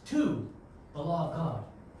obedience to the law of God.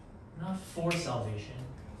 Not for salvation,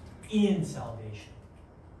 in salvation.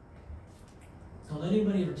 Don't let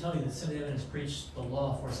anybody ever tell you that Seventh-day Adventists preach the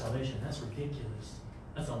law for salvation. That's ridiculous.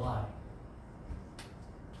 That's a lie.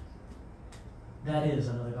 That is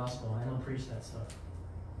another gospel. I don't preach that stuff.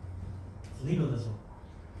 It's legalism.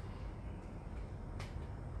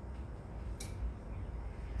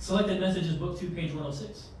 Selected Messages, Book 2, page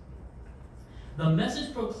 106. The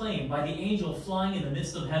message proclaimed by the angel flying in the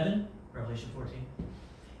midst of heaven, Revelation 14,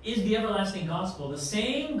 is the everlasting gospel, the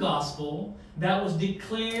same gospel that was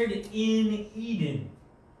declared in Eden.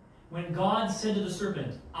 When God said to the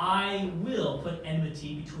serpent, I will put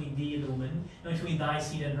enmity between thee and the woman, and between thy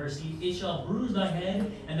seed and her seed. It shall bruise thy head,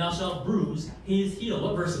 and thou shalt bruise his heel.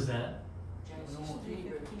 What verse is that?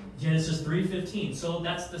 Genesis 3:15. So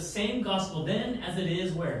that's the same gospel then as it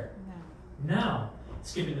is where? Now.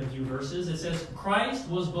 Skipping a few verses, it says, Christ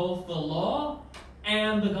was both the law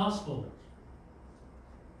and the gospel.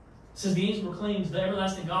 It says the angel proclaims, the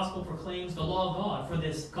everlasting gospel proclaims the law of God. For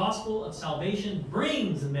this gospel of salvation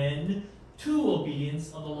brings men to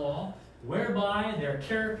obedience of the law, whereby their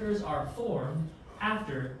characters are formed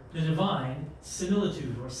after the divine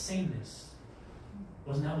similitude or sameness.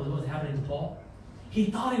 Wasn't that what was happening to Paul? He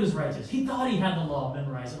thought he was righteous. He thought he had the law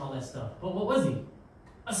memorized and all that stuff. But what was he?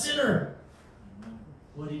 A sinner.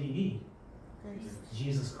 What did he need? Grace.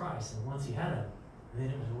 Jesus Christ. And once he had him, then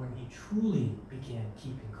it was when he truly began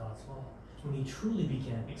keeping God's law. When he truly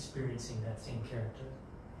began experiencing that same character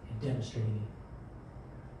and demonstrating it.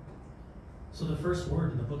 So the first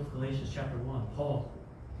word in the book of Galatians chapter 1, Paul.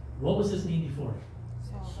 What was his name before?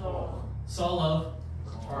 Saul. Saul of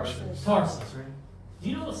Tarsus. Tarsus, right? Do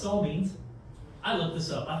you know what Saul means? I looked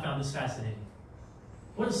this up. I found this fascinating.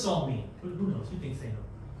 What does Saul mean? Who knows? Who thinks they know?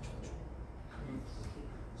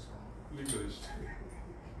 Legalist.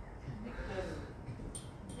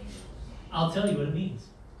 I'll tell you what it means.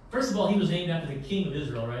 First of all, he was named after the king of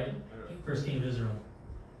Israel, right? First king of Israel.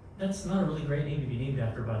 That's not a really great name to be named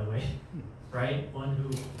after, by the way. Right? One who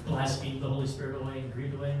blasphemed the Holy Spirit away and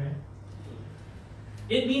grieved away, right?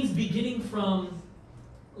 It means beginning from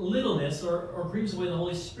littleness or grieves away the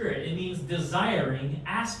Holy Spirit. It means desiring,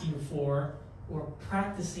 asking for, or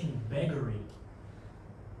practicing beggary.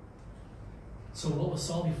 So what was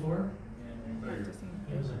Saul before?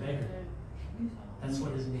 He was a beggar. That's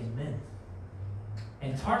what his name meant.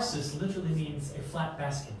 And Tarsus literally means a flat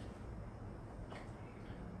basket.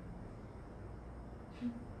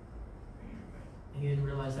 And he didn't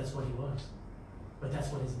realize that's what he was. But that's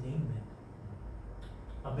what his name meant.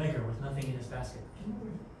 A beggar with nothing in his basket.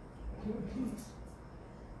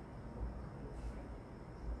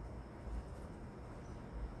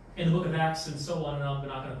 In the book of Acts and so on, and I'm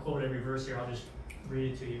not going to quote every verse here, I'll just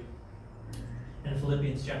read it to you. In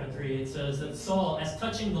Philippians chapter 3, it says that Saul, as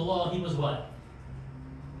touching the law, he was what?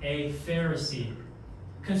 A Pharisee.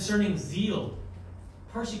 Concerning zeal,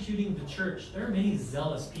 persecuting the church. There are many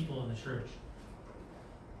zealous people in the church.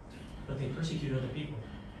 But they persecute other people.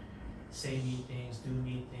 Say mean things, do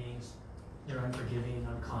mean things. They're unforgiving,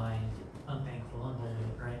 unkind, unthankful, unholy,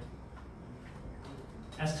 right?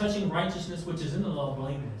 As touching righteousness, which is in the law,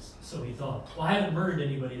 blameless. So he thought. Well, I haven't murdered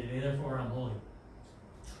anybody today, therefore I'm holy.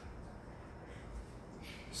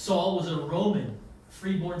 Saul was a Roman,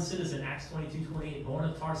 freeborn citizen, Acts 22:28, born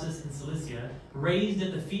of Tarsus in Cilicia, raised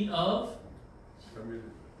at the feet of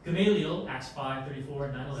Gamaliel, Acts 5:34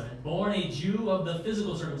 and 9:11, born a Jew of the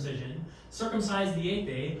physical circumcision, circumcised the 8th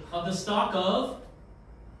day, of the stock of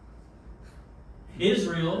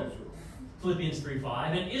Israel, Philippians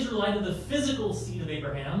 3:5, an Israelite of the physical seed of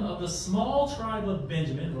Abraham, of the small tribe of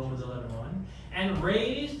Benjamin, Romans 11:1, and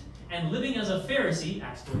raised and living as a Pharisee,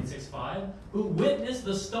 Acts 26:5, who witnessed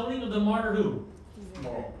the stoning of the martyr who?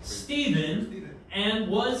 Stephen, and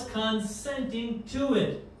was consenting to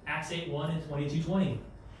it, Acts 8:1 and 22:20.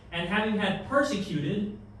 And having had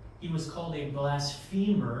persecuted, he was called a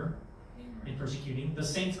blasphemer in persecuting the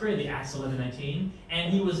saints greatly, Acts 11:19.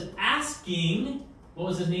 And he was asking, what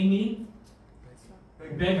was his name meaning?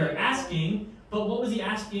 Beggar. Asking, but what was he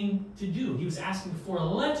asking to do? He was asking for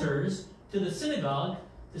letters to the synagogue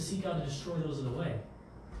to seek out to destroy those of the way.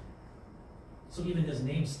 So even his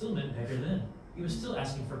name still meant beggar then. He was still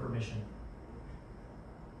asking for permission.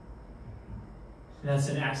 And that's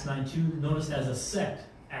in Acts 9:2, noticed as a sect,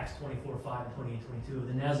 Acts 24:5 and 28:22, of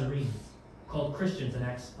the Nazarenes, called Christians in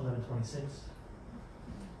Acts 11:26.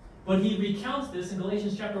 But he recounts this in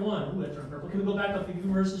Galatians chapter 1. Ooh, that turned purple. Can we go back up a few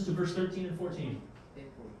verses to verse 13 and 14?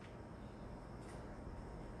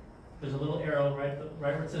 There's a little arrow right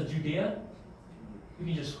where it says Judea. You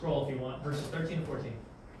can just scroll if you want. Verses 13 and 14.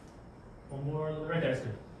 One more, right there, that's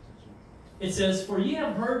good. It says, "For ye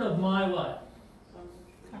have heard of my" what?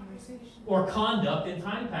 Conversation. Or conduct in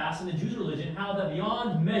time past in the Jews' religion, how that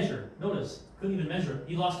beyond measure, notice, couldn't even measure it,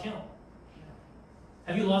 he lost count.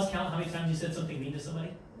 Have you lost count how many times you said something mean to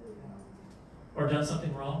somebody? Or done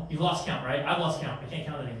something wrong? You've lost count, right? I've lost count. I can't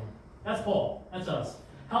count it anymore. That's Paul. That's us.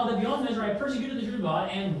 How that beyond measure I persecuted the church of God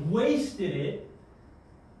and wasted it,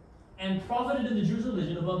 and profited in the Jews'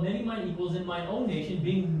 religion above many mine equals in mine own nation,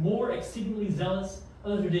 being more exceedingly zealous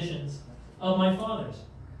of the traditions of my fathers.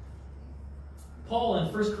 Paul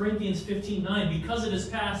in 1 Corinthians 15:9, because of his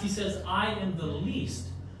past, he says, I am the least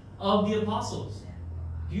of the apostles.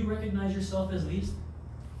 Do you recognize yourself as least?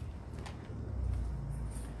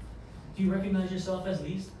 Do you recognize yourself as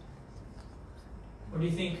least? Or do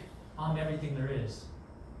you think, I'm everything there is?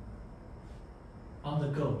 I'm the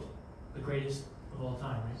GOAT, the greatest of all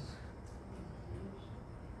time, right?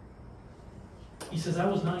 He says, I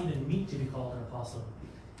was not even meet to be called an apostle.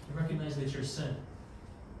 You recognize that you're sin.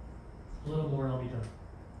 A little more and I'll be done.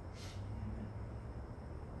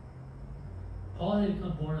 Paul had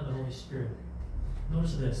become born of the Holy Spirit.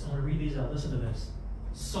 Notice this. I want to read these out. Listen to this.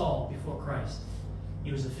 Saul, before Christ,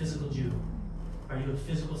 he was a physical Jew. Are you a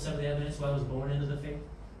physical Seventh-day Adventist who I was born into the faith?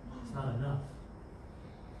 It's not enough.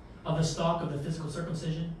 Of the stock of the physical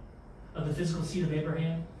circumcision, of the physical seed of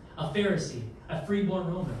Abraham, a Pharisee, a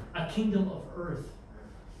freeborn Roman, a kingdom of earth.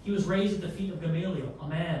 He was raised at the feet of Gamaliel, a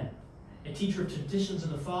man, a teacher of traditions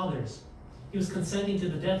of the fathers. He was consenting to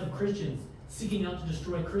the death of Christians, seeking out to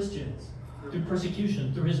destroy Christians through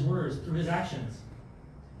persecution, through his words, through his actions.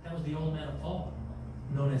 That was the old man of Paul,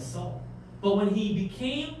 known as Saul. But when he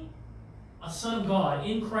became a son of God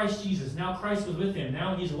in Christ Jesus, now Christ was with him.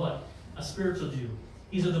 Now he's what? A spiritual Jew.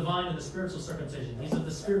 He's of the vine of the spiritual circumcision. He's of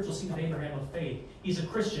the spiritual seed of Abraham of faith. He's a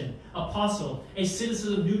Christian, apostle, a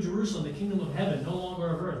citizen of New Jerusalem, the kingdom of heaven, no longer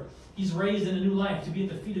of earth. He's raised in a new life to be at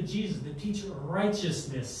the feet of Jesus, the teacher of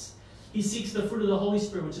righteousness. He seeks the fruit of the Holy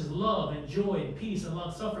Spirit, which is love and joy and peace and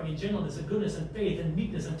long-suffering and gentleness and goodness and faith and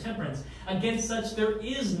meekness and temperance. Against such there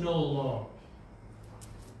is no law.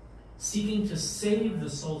 Seeking to save the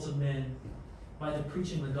souls of men by the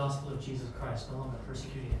preaching of the gospel of Jesus Christ, no longer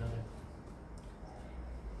persecuting another.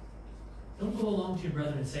 Don't go along to your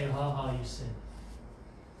brethren and say, ha ha, you sin.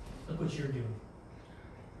 Look what you're doing.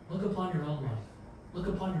 Look upon your own life. Look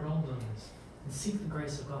upon your own willingness. And seek the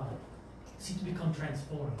grace of God. Seek to become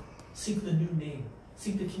transformed. Seek the new name.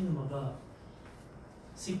 Seek the kingdom above.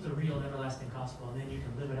 Seek the real and everlasting gospel, and then you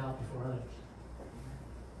can live it out before others.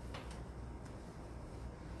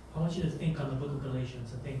 I want you to think on the book of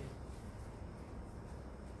Galatians and think,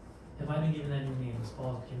 have I been given that new name? Has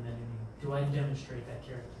Paul been given that new name? Do I demonstrate that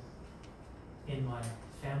character? In my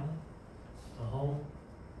family, the home,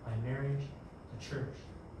 my marriage, the church,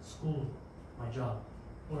 school, my job,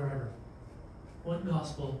 wherever. What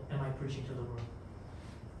gospel am I preaching to the world?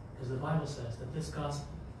 Because the Bible says that this gospel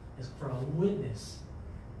is for a witness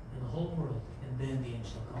in the whole world, and then the end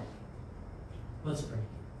shall come. Let's pray.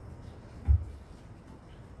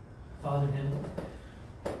 Father in heaven,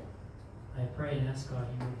 I pray and ask God,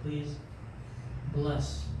 you will please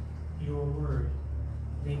bless your word,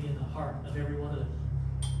 maybe in the heart of every one of us,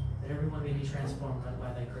 that everyone may be transformed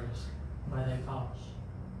by thy grace, by thy powers.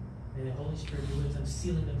 May the Holy Spirit be with them,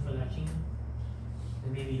 sealing them for thy kingdom.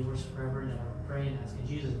 And maybe you worship forever and ever. Pray and ask in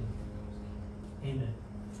Jesus' name. Amen.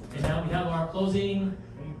 And now we have our closing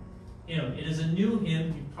hymn. It is a new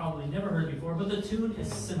hymn you've probably never heard before, but the tune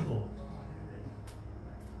is simple.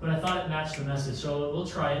 But I thought it matched the message, so we'll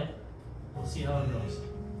try it. We'll see how it goes.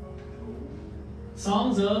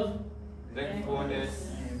 Songs of Thankfulness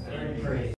and praise.